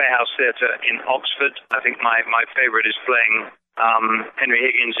at the Playhouse Theatre in Oxford. I think my favourite is playing Henry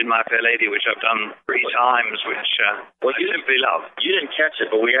Higgins in My Fair Lady, which I've done 3 times, which I simply love. You didn't catch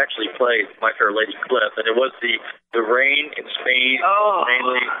it, but we actually played My Fair Lady Cliff, and it was the rain in Spain,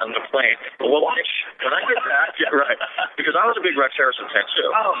 mainly on the plane. Well, when I get back, right, because I was a big Rex Harrison fan, too.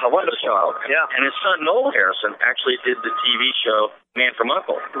 Oh, I was a child. Yeah. And his son, Noel Harrison, actually did the TV show Man from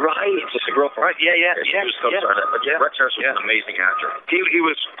U.N.C.L.E. Right. Just a girlfriend. Right, yeah. He was co-starring that, but Rex Harrison was an amazing actor. He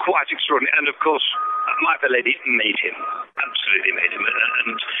was quite extraordinary, and of course, My Fair Lady made him. Absolutely made him,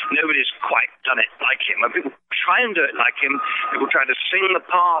 and nobody's quite done it like him. And people try and do it like him. People try to sing the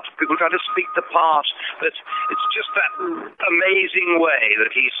part. People try to speak the part. But it's just that amazing way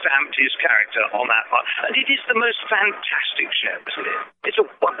that he stamped his character on that part. And it is the most fantastic show, isn't it? It's a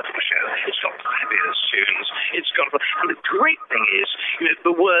wonderful show. It's got fabulous tunes. And the great thing is,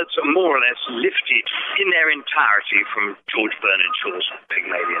 the words are more or less lifted in their entirety from George Bernard Shaw's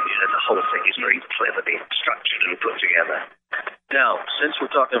Pygmalion. The whole thing is very cleverly structured and put together. Now, since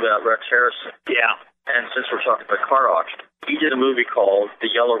we're talking about Rex Harrison, and since we're talking about car auction, he did a movie called The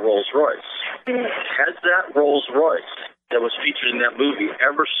Yellow Rolls Royce. Has that Rolls Royce that was featured in that movie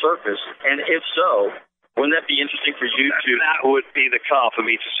ever surfaced? And if so, wouldn't that be interesting for you to... That would be the car for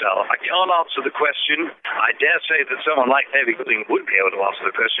me to sell. I can't answer the question. I dare say that someone like David Gooding would be able to answer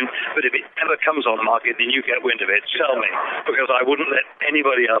the question, but if it ever comes on the market, then you get wind of it. Tell me, because I wouldn't let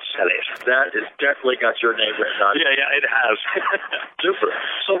anybody else sell it. That has definitely got your name written on it. Yeah, it has. Super.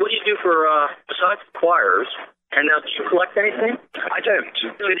 So what do you do for, besides choirs, and now do you collect anything? I don't.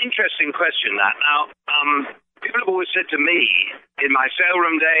 It's an interesting question, that. Now, people have always said to me, in my sale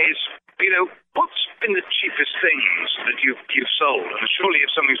room days, what's been the cheapest things that you've sold? And surely if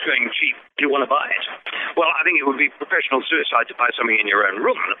something's going cheap, you want to buy it. Well, I think it would be professional suicide to buy something in your own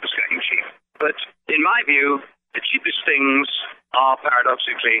room that was going cheap. But in my view, the cheapest things are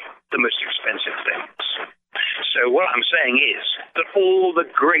paradoxically the most expensive things. So what I'm saying is that all the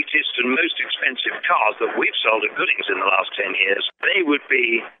greatest and most expensive cars that we've sold at Gooding's in the last 10 years, they would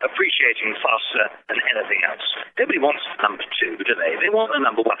be appreciating faster than anything else. Nobody wants number 2, do they? They want the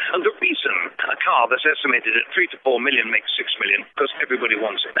number 1. And the reason a car that's estimated at 3 to 4 million makes 6 million, because everybody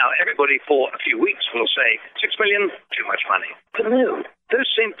wants it. Now, everybody for a few weeks will say, 6 million, too much money. But no. Those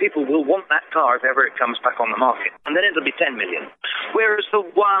same people will want that car if ever it comes back on the market. And then it'll be 10 million. Whereas the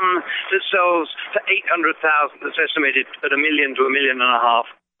one that sells for 800,000 that's estimated at $1 million to $1.5 million,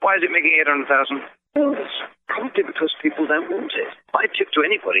 why is it making 800,000? Well, it's probably because people don't want it. My tip to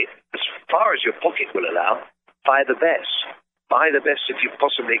anybody, as far as your pocket will allow, buy the best. Buy the best if you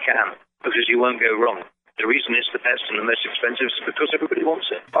possibly can, because you won't go wrong. The reason it's the best and the most expensive is because everybody wants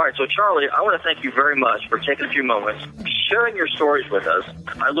it. All right, so Charlie, I want to thank you very much for taking a few moments, sharing your stories with us.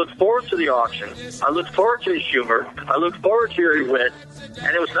 I look forward to the auction. I look forward to your humor. I look forward to your wit.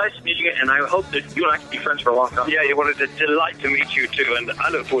 And it was nice meeting you, and I hope that you and I can be friends for a long time. Yeah, it was a delight to meat you, too, and I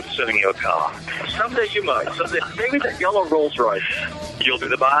look forward to selling your car. Someday you might. Someday. Maybe that yellow Rolls Royce. You'll be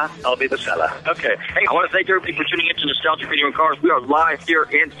the buyer, I'll be the seller. Okay. Hey, I want to thank everybody for tuning in to Nostalgic Radio and Cars. We are live here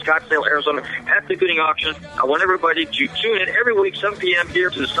in Scottsdale, Arizona at the Gooding auction. I want everybody to tune in every week, 7 p.m. here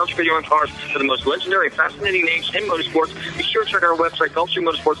to Nostalgic Radio and Cars for the most legendary and fascinating names in motorsports. Be sure to check out our website,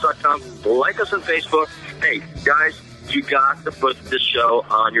 GulfstreamMotorsports.com. Like us on Facebook. Hey, guys, you got to put this show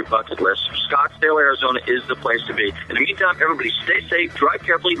on your bucket list. Scottsdale, Arizona is the place to be. In the meantime, everybody stay safe, drive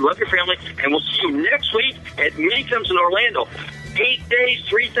carefully, love your family, and we'll see you next week at Minicoms in Orlando. 8 days,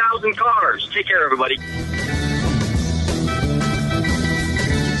 3,000 cars. Take care, everybody.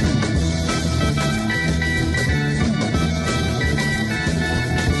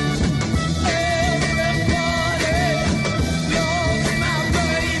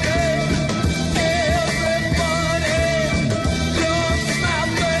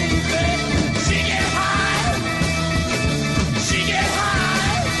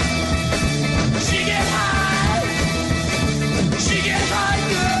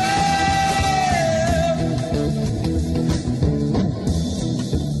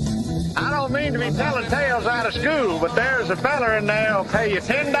 Telling tales out of school, but there's a feller in there who'll pay you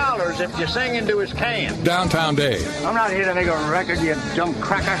 $10 if you sing into his can. Downtown Dave. I'm not here to make a record, you dumb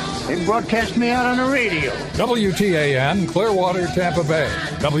cracker. They broadcast me out on the radio. WTAN, Clearwater, Tampa Bay.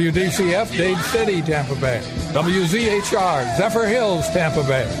 WDCF, Dade City, Tampa Bay. WZHR, Zephyr Hills, Tampa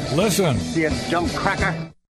Bay. Listen. You dumb cracker.